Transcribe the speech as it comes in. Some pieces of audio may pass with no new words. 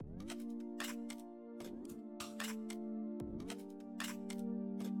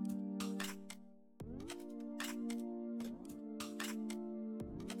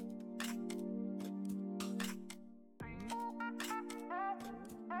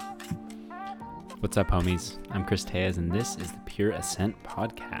What's up, homies? I'm Chris Tejas, and this is the Pure Ascent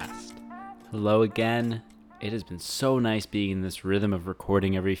Podcast. Hello again. It has been so nice being in this rhythm of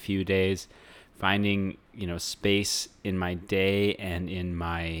recording every few days, finding, space in my day and in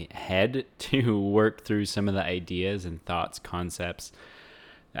my head to work through some of the ideas and thoughts, concepts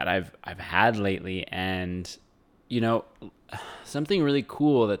that I've had lately. And, something really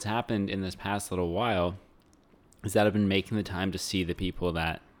cool that's happened in this past little while is that I've been making the time to see the people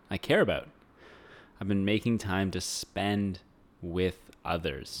that I care about. I've been making time to spend with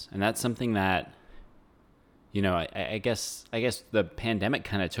others. And that's something that, I guess the pandemic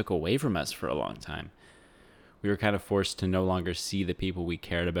kind of took away from us for a long time. We were kind of forced to no longer see the people we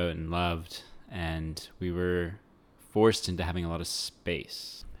cared about and loved. And we were forced into having a lot of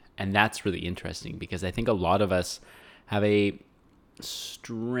space. And that's really interesting because I think a lot of us have a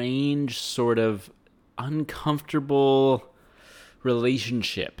strange sort of uncomfortable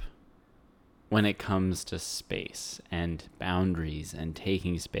relationship when it comes to space and boundaries and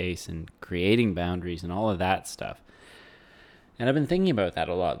taking space and creating boundaries and all of that stuff. And I've been thinking about that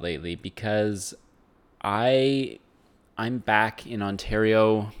a lot lately because I'm back in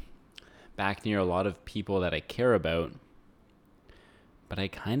Ontario, back near a lot of people that I care about, but I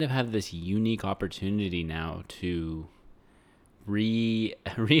kind of have this unique opportunity now to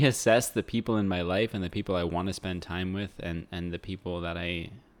reassess the people in my life and the people I want to spend time with and the people that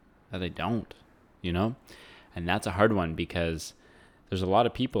I don't, and that's a hard one because there's a lot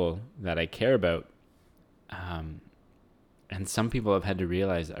of people that I care about. And some people I've had to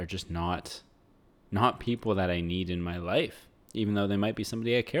realize are just not people that I need in my life, even though they might be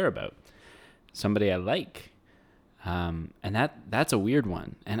somebody I care about, somebody I like. And that's a weird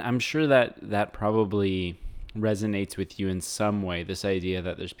one. And I'm sure that probably resonates with you in some way, this idea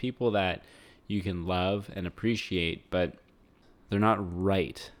that there's people that you can love and appreciate, but they're not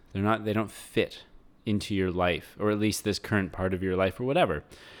right. They don't fit into your life, or at least this current part of your life or whatever.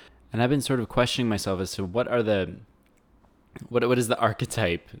 And I've been sort of questioning myself as to what is the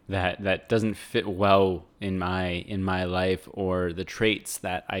archetype that doesn't fit well in my life, or the traits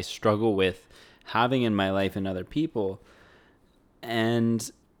that I struggle with having in my life and other people.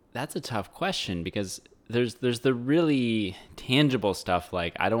 And that's a tough question because there's the really tangible stuff,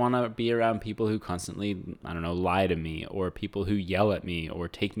 like I don't want to be around people who constantly, lie to me, or people who yell at me or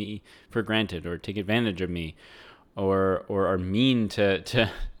take me for granted or take advantage of me or are mean to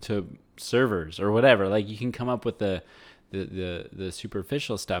servers or whatever. Like you can come up with the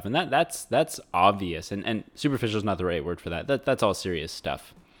superficial stuff, and that's obvious, and superficial is not the right word for that. That's all serious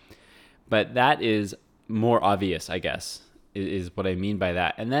stuff. But that is more obvious, I guess, is what I mean by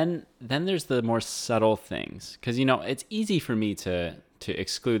that. And then there's the more subtle things. Because, it's easy for me to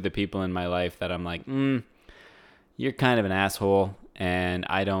exclude the people in my life that I'm like, you're kind of an asshole, and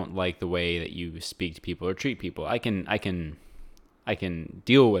I don't like the way that you speak to people or treat people. I can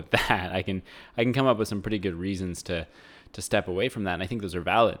deal with that. I can come up with some pretty good reasons to step away from that, and I think those are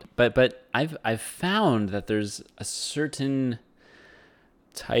valid. But I've found that there's a certain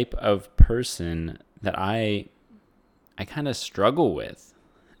type of person that I kind of struggle with,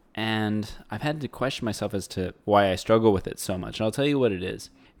 and I've had to question myself as to why I struggle with it so much. And I'll tell you what it is.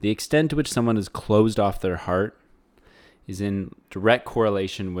 The extent to which someone is closed off their heart is in direct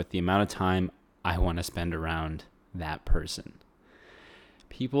correlation with the amount of time I want to spend around that person.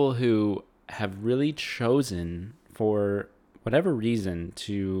 People who have really chosen, for whatever reason,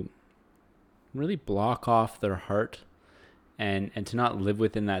 to really block off their heart and to not live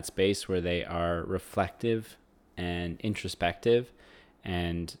within that space where they are reflective and introspective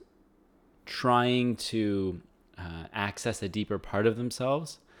and trying to access a deeper part of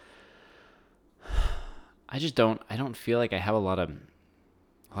themselves. I don't feel like I have a lot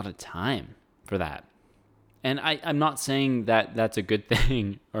of time for that. And I'm not saying that that's a good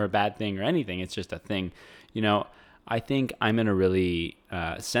thing or a bad thing or anything. It's just a thing. I think I'm in a really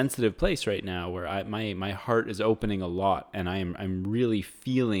sensitive place right now where my heart is opening a lot, and I'm really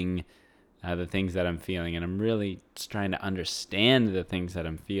feeling the things that I'm feeling, and I'm really just trying to understand the things that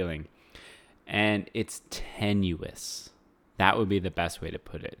I'm feeling. And it's tenuous. That would be the best way to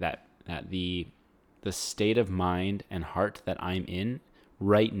put it. That the state of mind and heart that I'm in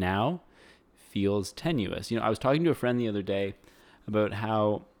right now feels tenuous. I was talking to a friend the other day about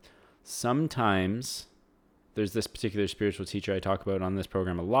how sometimes there's this particular spiritual teacher I talk about on this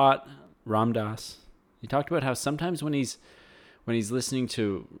program a lot, Ram Dass. He talked about how sometimes when he's listening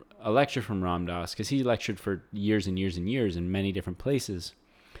to a lecture from Ram Dass, because he lectured for years and years and years in many different places,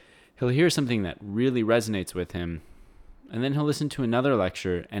 he'll hear something that really resonates with him, and then he'll listen to another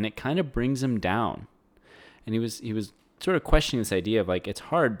lecture, and it kind of brings him down. And he was sort of questioning this idea of, like, it's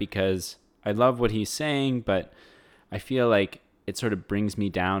hard because I love what he's saying, but I feel like it sort of brings me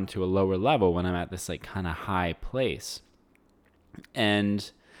down to a lower level when I'm at this like kind of high place. And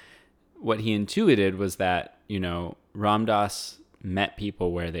what he intuited was that, Ram Dass met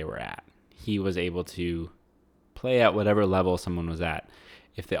people where they were at. He was able to play at whatever level someone was at.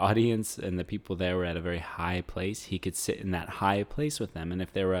 If the audience and the people there were at a very high place, he could sit in that high place with them. And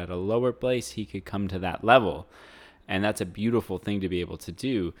if they were at a lower place, he could come to that level. And that's a beautiful thing to be able to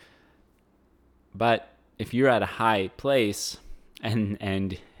do. But if you're at a high place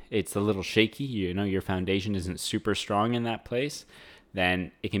and it's a little shaky, your foundation isn't super strong in that place,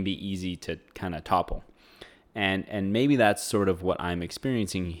 then it can be easy to kind of topple. And maybe that's sort of what I'm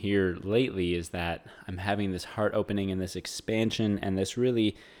experiencing here lately, is that I'm having this heart opening and this expansion and this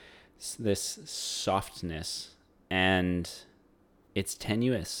softness, and it's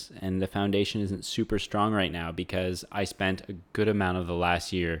tenuous, and the foundation isn't super strong right now because I spent a good amount of the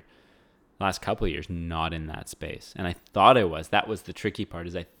last couple of years not in that space. And I thought I was. That was the tricky part,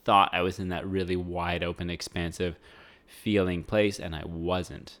 is I thought I was in that really wide open, expansive feeling place, and I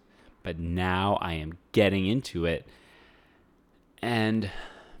wasn't. But now I am getting into it. And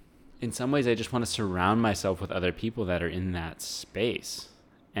in some ways, I just want to surround myself with other people that are in that space.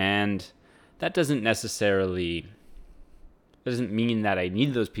 And that doesn't mean that I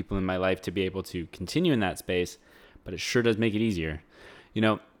need those people in my life to be able to continue in that space, but it sure does make it easier.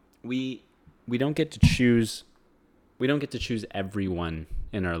 We don't get to choose everyone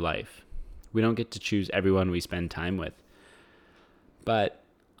in our life. We don't get to choose everyone we spend time with. But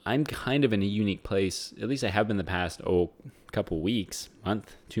I'm kind of in a unique place, at least I have been the past couple weeks,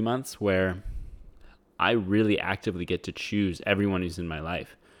 2 months, where I really actively get to choose everyone who's in my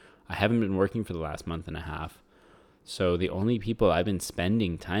life. I haven't been working for the last month and a half. So the only people I've been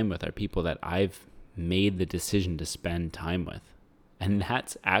spending time with are people that I've made the decision to spend time with. And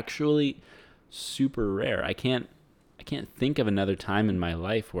that's actually super rare. I can't think of another time in my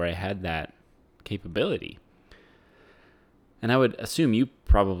life where I had that capability. And I would assume you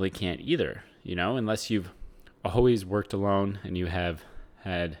probably can't either, unless you've always worked alone and you have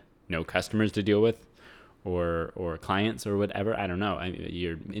had no customers to deal with or clients or whatever. I don't know.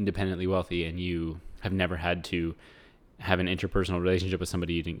 You're independently wealthy and you have never had to have an interpersonal relationship with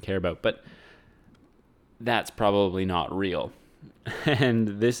somebody you didn't care about. But that's probably not real.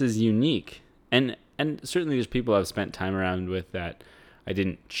 And this is unique. And certainly there's people I've spent time around with that I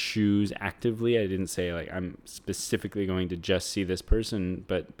didn't choose actively. I didn't say like I'm specifically going to just see this person,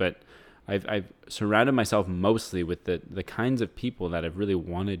 but I've surrounded myself mostly with the kinds of people that I've really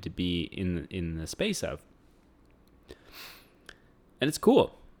wanted to be in the space of. And it's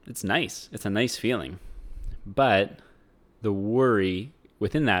cool. It's nice. It's a nice feeling. But the worry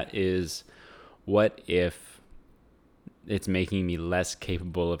within that is, what if it's making me less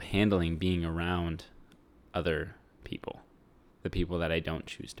capable of handling being around other people? The people that I don't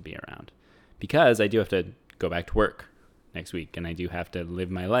choose to be around, because I do have to go back to work next week, and I do have to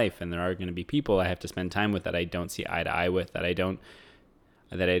live my life, and there are going to be people I have to spend time with that I don't see eye to eye with, that I don't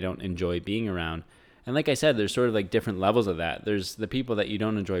enjoy being around. And like I said, there's sort of like different levels of that. There's the people that you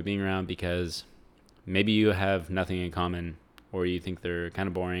don't enjoy being around because maybe you have nothing in common, or you think they're kind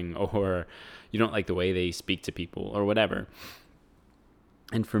of boring, or you don't like the way they speak to people, or whatever.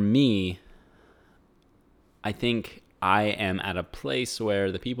 And for me, I think I am at a place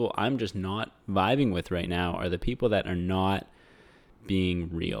where the people I'm just not vibing with right now are the people that are not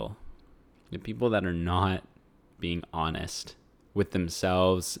being real, the people that are not being honest with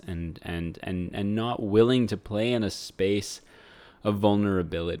themselves and not willing to play in a space of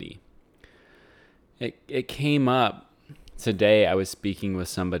vulnerability. It came up today. I was speaking with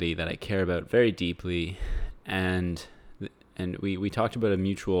somebody that I care about very deeply, and we talked about a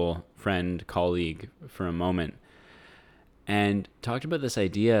mutual friend, colleague for a moment, and talked about this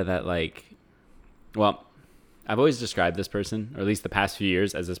idea that I've always described this person, or at least the past few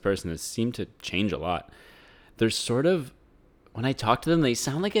years, as this person has seemed to change a lot. There's sort of, when I talk to them, they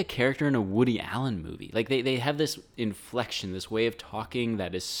sound like a character in a Woody Allen movie. Like they have this inflection, this way of talking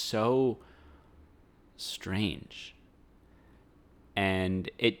that is so strange. And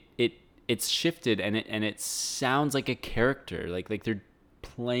it's shifted, and it sounds like a character, like they're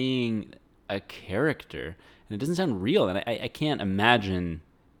playing a character, and it doesn't sound real, and I can't imagine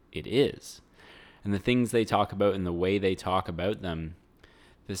it is. And the things they talk about and the way they talk about them,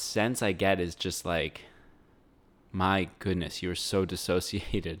 the sense I get is just like, my goodness, you're so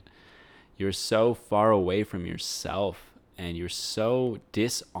dissociated. You're so far away from yourself, and you're so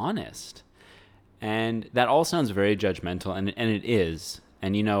dishonest. And that all sounds very judgmental, and it is.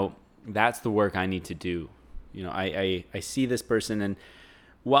 And, that's the work I need to do. I see this person, and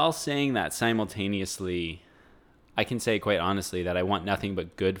while saying that simultaneously, I can say quite honestly that I want nothing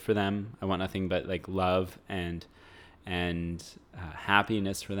but good for them. I want nothing but like love and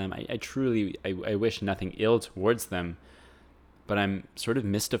happiness for them. I truly I wish nothing ill towards them, but I'm sort of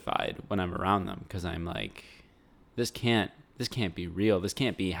mystified when I'm around them because I'm like, this can't be real. This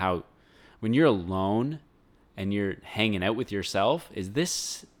can't be how, when you're alone and you're hanging out with yourself, is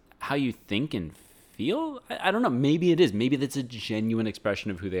this how you think and feel? I don't know. Maybe it is. Maybe that's a genuine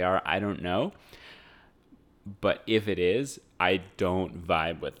expression of who they are. I don't know. But if it is, I don't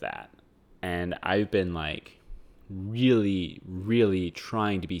vibe with that. And I've been like really, really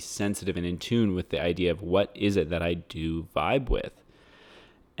trying to be sensitive and in tune with the idea of what is it that I do vibe with.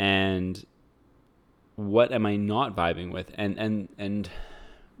 And what am I not vibing with? And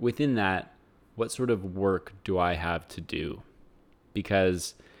within that, what sort of work do I have to do?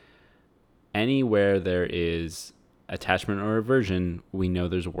 Because anywhere there is attachment or aversion, we know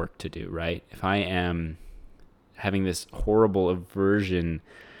there's work to do, right? If I am having this horrible aversion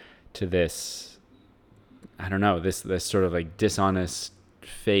to this, I don't know, this sort of like dishonest,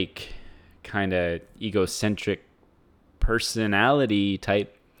 fake, kind of egocentric personality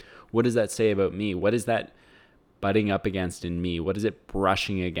type, what does that say about me? What is that butting up against in me? What is it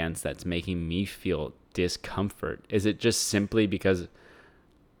brushing against that's making me feel discomfort? Is it just simply because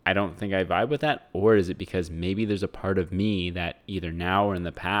I don't think I vibe with that? Or is it because maybe there's a part of me that either now or in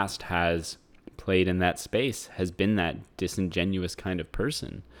the past has played in that space, has been that disingenuous kind of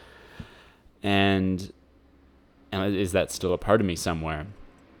person? And is that still a part of me somewhere?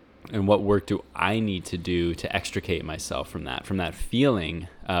 And what work do I need to do to extricate myself from that feeling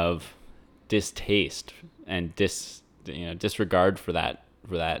of distaste and disregard for that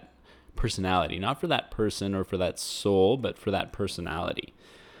personality, not for that person or for that soul, but for that personality.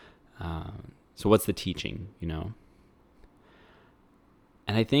 So what's the teaching, And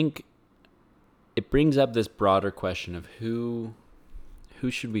I think it brings up this broader question of who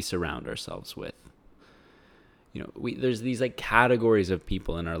should we surround ourselves with? There's these like categories of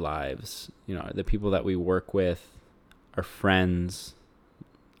people in our lives, the people that we work with, our friends,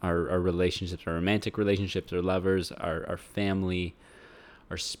 our relationships, our romantic relationships, our lovers, our family,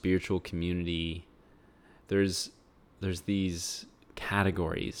 our spiritual community. There's these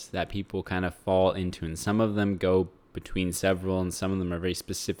categories that people kind of fall into, and some of them go between several, and some of them are very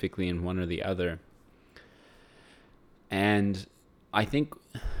specifically in one or the other. And I think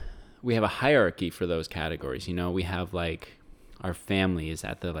we have a hierarchy for those categories. We have like our family is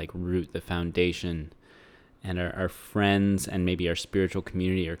at the like root, the foundation, and our friends and maybe our spiritual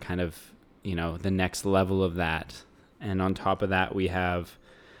community are kind of, the next level of that. And on top of that, we have,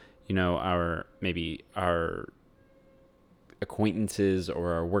 our acquaintances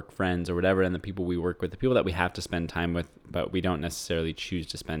or our work friends or whatever, and the people we work with, the people that we have to spend time with, but we don't necessarily choose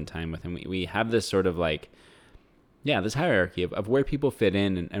to spend time with. And we have this sort of like, this hierarchy of where people fit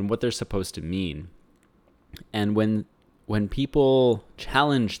in and what they're supposed to mean. And when people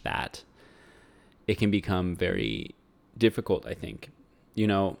challenge that, it can become very difficult, I think.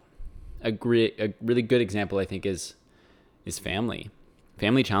 A really good example, I think, is family.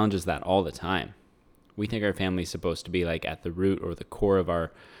 Family challenges that all the time. We think our family is supposed to be like at the root or the core of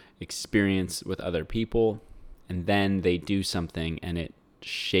our experience with other people, and then they do something and it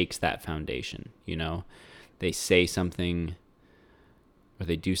shakes that foundation, They say something or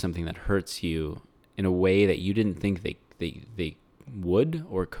they do something that hurts you in a way that you didn't think they would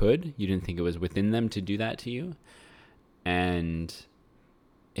or could. You didn't think it was within them to do that to you. And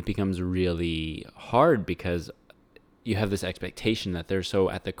it becomes really hard because you have this expectation that they're so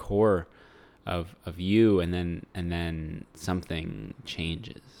at the core of you, and then something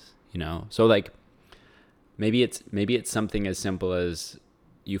changes, So like maybe it's something as simple as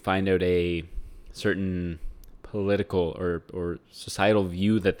you find out a certain political or societal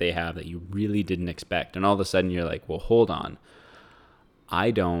view that they have that you really didn't expect, and all of a sudden you're like, well, hold on,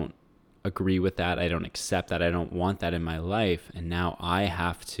 I don't agree with that, I don't accept that, I don't want that in my life, and now I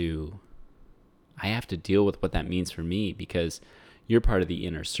have to deal with what that means for me, because you're part of the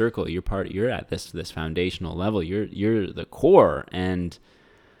inner circle, you're at this foundational level, you're the core, and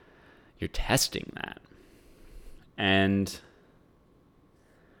you're testing that. And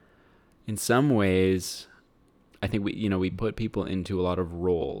in some ways, I think we put people into a lot of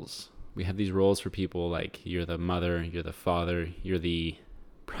roles. We have these roles for people like you're the mother, you're the father, you're the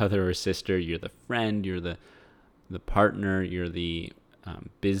brother or sister, you're the friend, you're the partner, you're the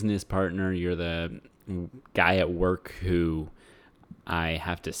business partner, you're the guy at work who I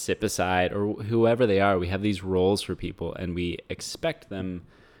have to sit beside, or whoever they are. We have these roles for people and we expect them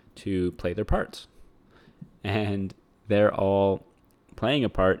to play their parts. And they're all playing a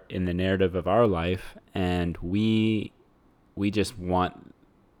part in the narrative of our life, and we just want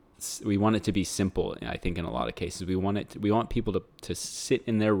it to be simple. I think in a lot of cases we want people to sit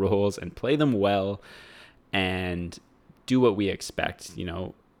in their roles and play them well and do what we expect.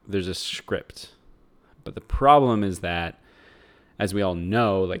 There's a script, but the problem is that, as we all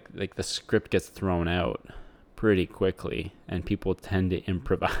know, like the script gets thrown out pretty quickly and people tend to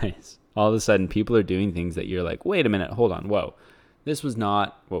improvise. All of a sudden people are doing things that you're like, wait a minute, hold on, whoa, this was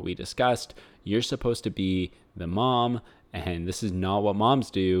not what we discussed. You're supposed to be the mom, and this is not what moms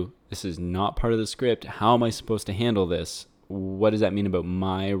do. This is not part of the script. How am I supposed to handle this? What does that mean about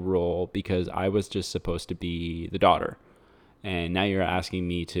my role? Because I was just supposed to be the daughter, and now you're asking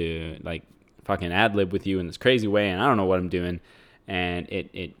me to like fucking ad-lib with you in this crazy way, and I don't know what I'm doing, and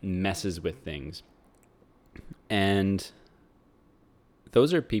it messes with things. And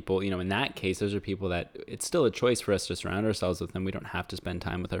those are people, in that case, those are people that it's still a choice for us to surround ourselves with them. We don't have to spend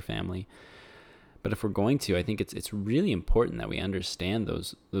time with our family. But if we're going to, I think it's really important that we understand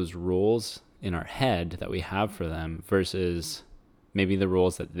those roles in our head that we have for them versus maybe the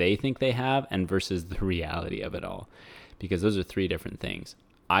roles that they think they have and versus the reality of it all. Because those are three different things.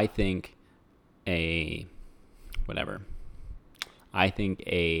 I think a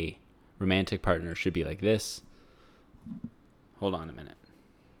romantic partner should be like this. Hold on a minute.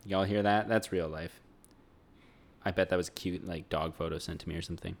 Y'all hear that? That's real life. I bet that was a cute like dog photo sent to me or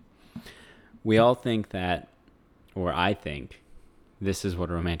something. We all think that, or I think, this is what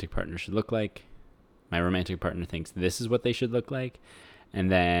a romantic partner should look like. My romantic partner thinks this is what they should look like.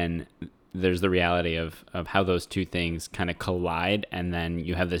 And then there's the reality of how those two things kind of collide, and then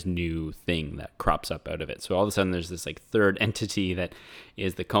you have this new thing that crops up out of it. So all of a sudden there's this like third entity that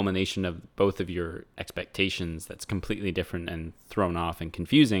is the culmination of both of your expectations that's completely different and thrown off and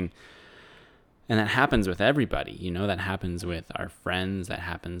confusing. And that happens with everybody, that happens with our friends, that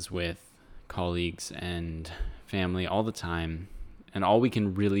happens with colleagues and family all the time. And all we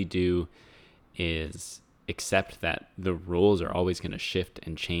can really do is accept that the roles are always going to shift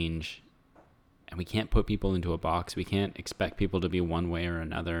and change. And we can't put people into a box. We can't expect people to be one way or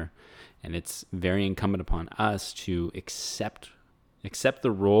another. And it's very incumbent upon us to accept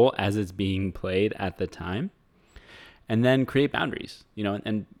the role as it's being played at the time, and then create boundaries,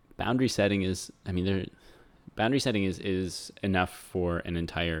 and boundary setting is enough for an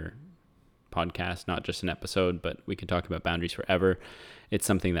entire podcast, not just an episode, but we could talk about boundaries forever. It's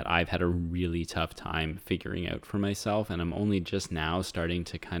something that I've had a really tough time figuring out for myself, and I'm only just now starting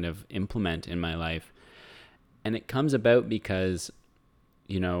to kind of implement in my life. And it comes about because,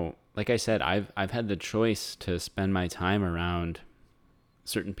 like I said, I've had the choice to spend my time around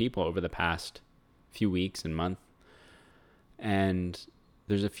certain people over the past few weeks and month. And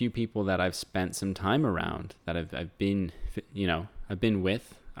there's a few people that I've spent some time around that I've been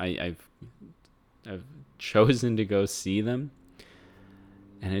with. I've chosen to go see them,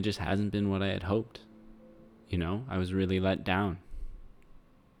 and it just hasn't been what I had hoped. I was really let down.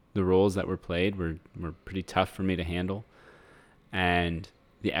 The roles that were played were pretty tough for me to handle, and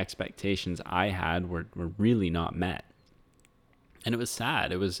the expectations I had were really not met. And it was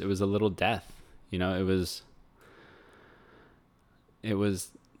sad. It was a little death. It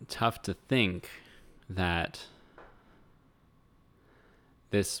was tough to think that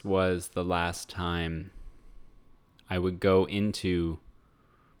this was the last time I would go into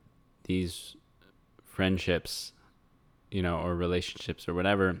these friendships, or relationships or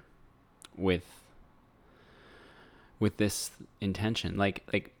whatever with this intention.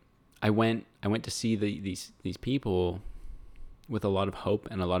 Like I went to see these people with a lot of hope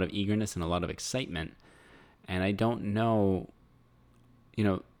and a lot of eagerness and a lot of excitement. And I don't know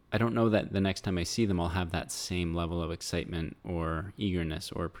that the next time I see them, I'll have that same level of excitement or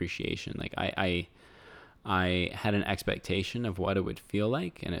eagerness or appreciation. Like I had an expectation of what it would feel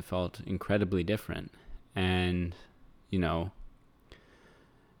like, and it felt incredibly different. And,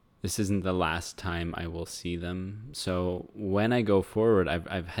 this isn't the last time I will see them. So when I go forward,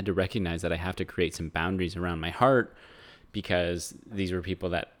 I've had to recognize that I have to create some boundaries around my heart, because these were people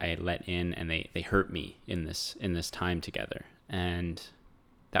that I let in, and they hurt me in this time together. And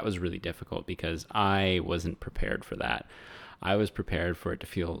that was really difficult because I wasn't prepared for that. I was prepared for it to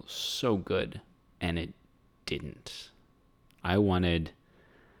feel so good, and it didn't. I wanted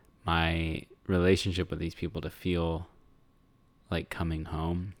my relationship with these people to feel like coming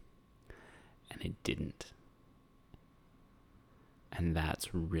home, and it didn't. And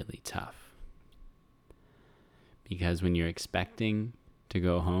that's really tough. Because when you're expecting to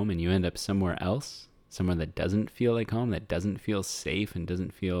go home and you end up somewhere else, somewhere that doesn't feel like home, that doesn't feel safe and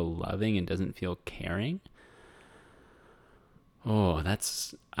doesn't feel loving and doesn't feel caring, Oh,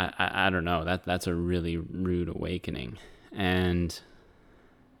 I don't know. That's a really rude awakening. And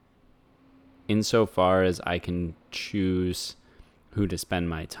insofar as I can choose who to spend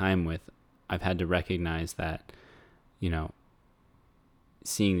my time with, I've had to recognize that, you know,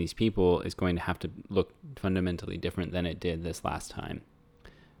 seeing these people is going to have to look fundamentally different than it did this last time.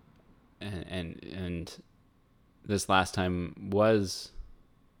 And this last time was,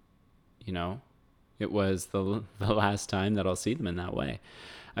 you know, it was the last time that I'll see them in that way.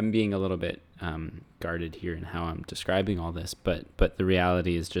 I'm being a little bit guarded here in how I'm describing all this, but the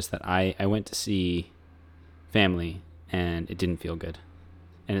reality is just that I went to see family and it didn't feel good,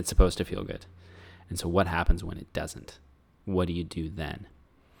 and it's supposed to feel good. And so what happens when it doesn't? What do you do then?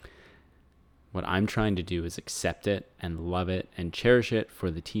 What I'm trying to do is accept it and love it and cherish it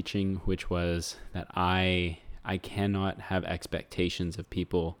for the teaching, which was that I cannot have expectations of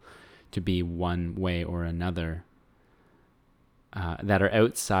people to be one way or another that are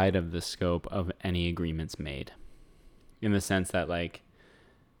outside of the scope of any agreements made. In the sense that, like,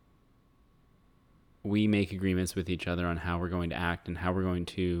 we make agreements with each other on how we're going to act and how we're going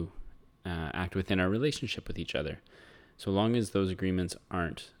to act within our relationship with each other. So long as those agreements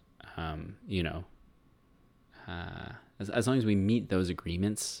aren't, as long as we meet those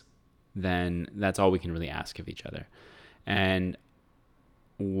agreements, then that's all we can really ask of each other. And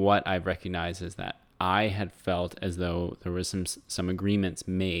what I've recognized is that I had felt as though there was some agreements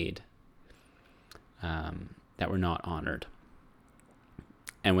made that were not honored.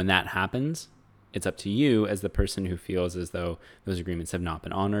 And when that happens, it's up to you as the person who feels as though those agreements have not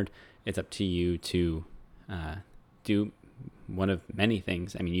been honored. It's up to you to do one of many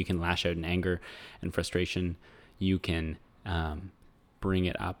things. I mean, you can lash out in anger and frustration. You can bring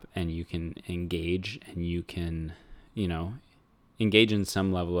it up, and you can engage, and you can, engage in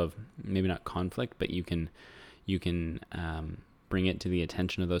some level of maybe not conflict, but you can bring it to the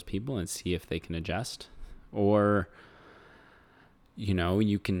attention of those people and see if they can adjust, or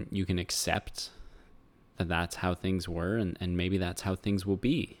you can accept that that's how things were, and maybe that's how things will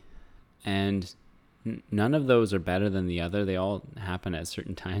be. And none of those are better than the other. They all happen at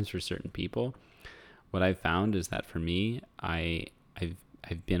certain times for certain people. What I've found is that for me, I've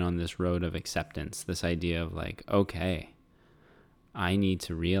been on this road of acceptance, this idea of like, okay, I need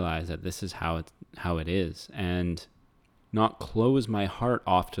to realize that this is how it is, and not close my heart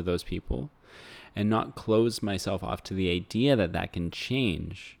off to those people, and not close myself off to the idea that that can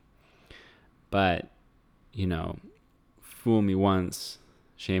change. But, fool me once,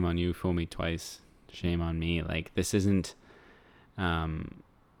 shame on you. Fool me twice, shame on me. Like, this isn't, the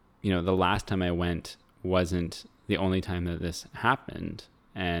last time I went wasn't the only time that this happened,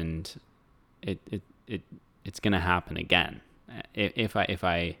 and it's going to happen again. If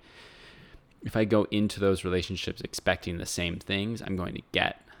I go into those relationships expecting the same things, I'm going to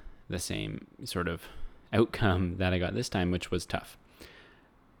get the same sort of outcome that I got this time, which was tough.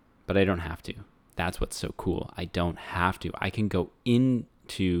 But I don't have to. That's what's so cool. I don't have to. I can go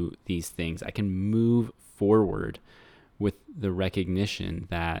into these things. I can move forward with the recognition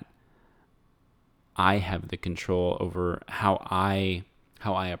that I have the control over how I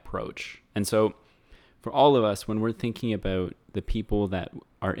approach. And so for all of us, when we're thinking about the people that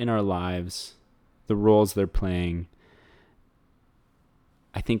are in our lives, the roles they're playing,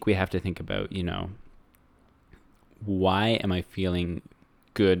 I think we have to think about, why am I feeling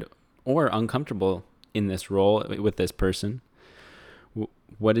good or uncomfortable in this role with this person?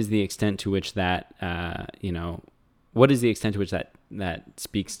 What is the extent to which that, what is the extent to which that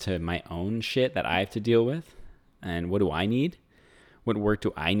speaks to my own shit that I have to deal with? And what do I need? What work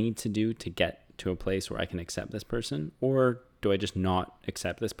do I need to do to get to a place where I can accept this person? Or do I just not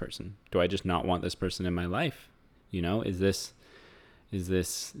accept this person? Do I just not want this person in my life? Is this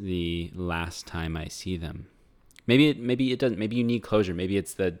the last time I see them? Maybe it doesn't. Maybe you need closure. Maybe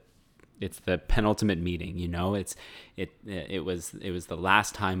it's the penultimate meeting. It was the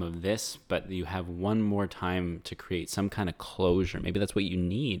last time of this, but you have one more time to create some kind of closure. Maybe that's what you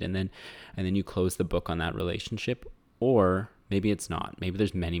need, and then you close the book on that relationship. Or maybe it's not. Maybe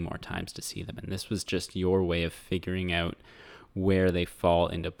there's many more times to see them, and this was just your way of figuring out where they fall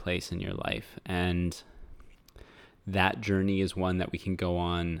into place in your life. And that journey is one that we can go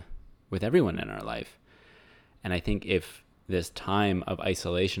on with everyone in our life. And I think if this time of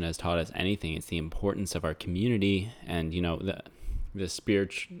isolation has taught us anything, it's the importance of our community. And, the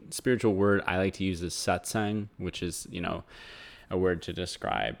spiritual word I like to use is satsang, which is, a word to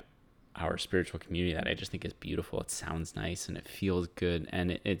describe our spiritual community that I just think is beautiful. It sounds nice and it feels good.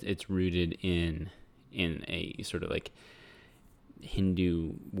 And it's rooted in a sort of like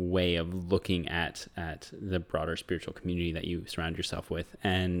Hindu way of looking at the broader spiritual community that you surround yourself with.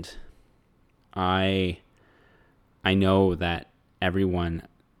 And I know that everyone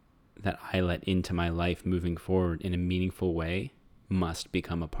that I let into my life moving forward in a meaningful way must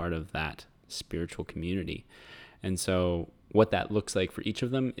become a part of that spiritual community. And so what that looks like for each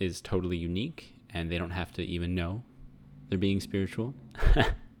of them is totally unique, and they don't have to even know they're being spiritual.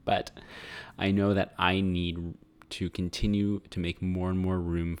 But I know that I need to continue to make more and more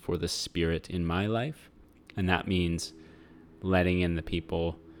room for the spirit in my life. And that means letting in the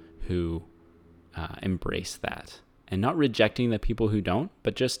people who embrace that, and not rejecting the people who don't,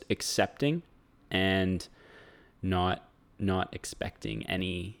 but just accepting and not expecting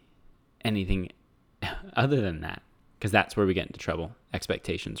anything other than that, because that's where we get into trouble.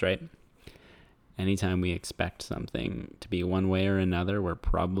 Expectations, right? Anytime we expect something to be one way or another, we're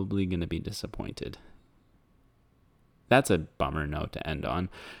probably going to be disappointed. That's a bummer note to end on.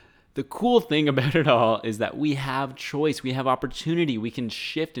 The cool thing about it all is that we have choice, we have opportunity, we can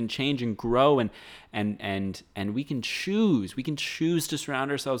shift and change and grow, and we can choose. We can choose to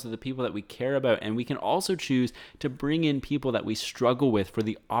surround ourselves with the people that we care about, and we can also choose to bring in people that we struggle with for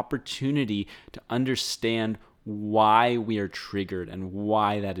the opportunity to understand why we are triggered and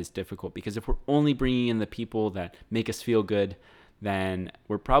why that is difficult. Because if we're only bringing in the people that make us feel good, then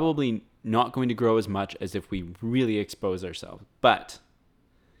we're probably not going to grow as much as if we really expose ourselves. But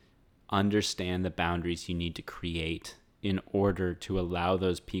understand the boundaries you need to create in order to allow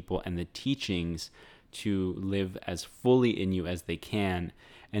those people and the teachings to live as fully in you as they can,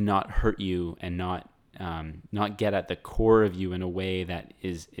 and not hurt you, and not get at the core of you in a way that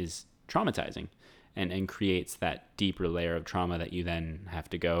is traumatizing and creates that deeper layer of trauma that you then have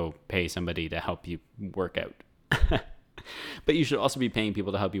to go pay somebody to help you work out. But you should also be paying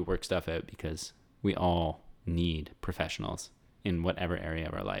people to help you work stuff out, because we all need professionals in whatever area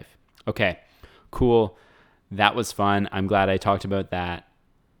of our life. Okay, cool. That was fun. I'm glad I talked about that.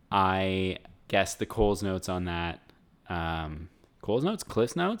 I guess the Coles notes on that. Coles notes?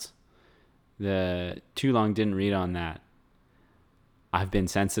 Cliff's notes? The too long didn't read on that. I've been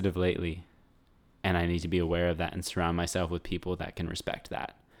sensitive lately, and I need to be aware of that and surround myself with people that can respect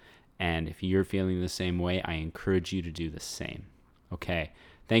that. And if you're feeling the same way, I encourage you to do the same. Okay,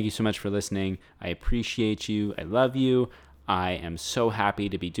 thank you so much for listening. I appreciate you. I love you. I am so happy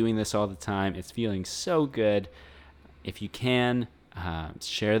to be doing this all the time. It's feeling so good. If you can,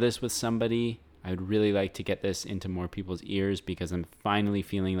 share this with somebody. I would really like to get this into more people's ears, because I'm finally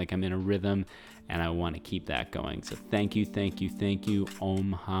feeling like I'm in a rhythm, and I want to keep that going. So thank you.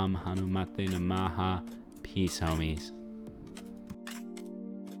 Om Ham Hanumate Namaha. Peace, homies.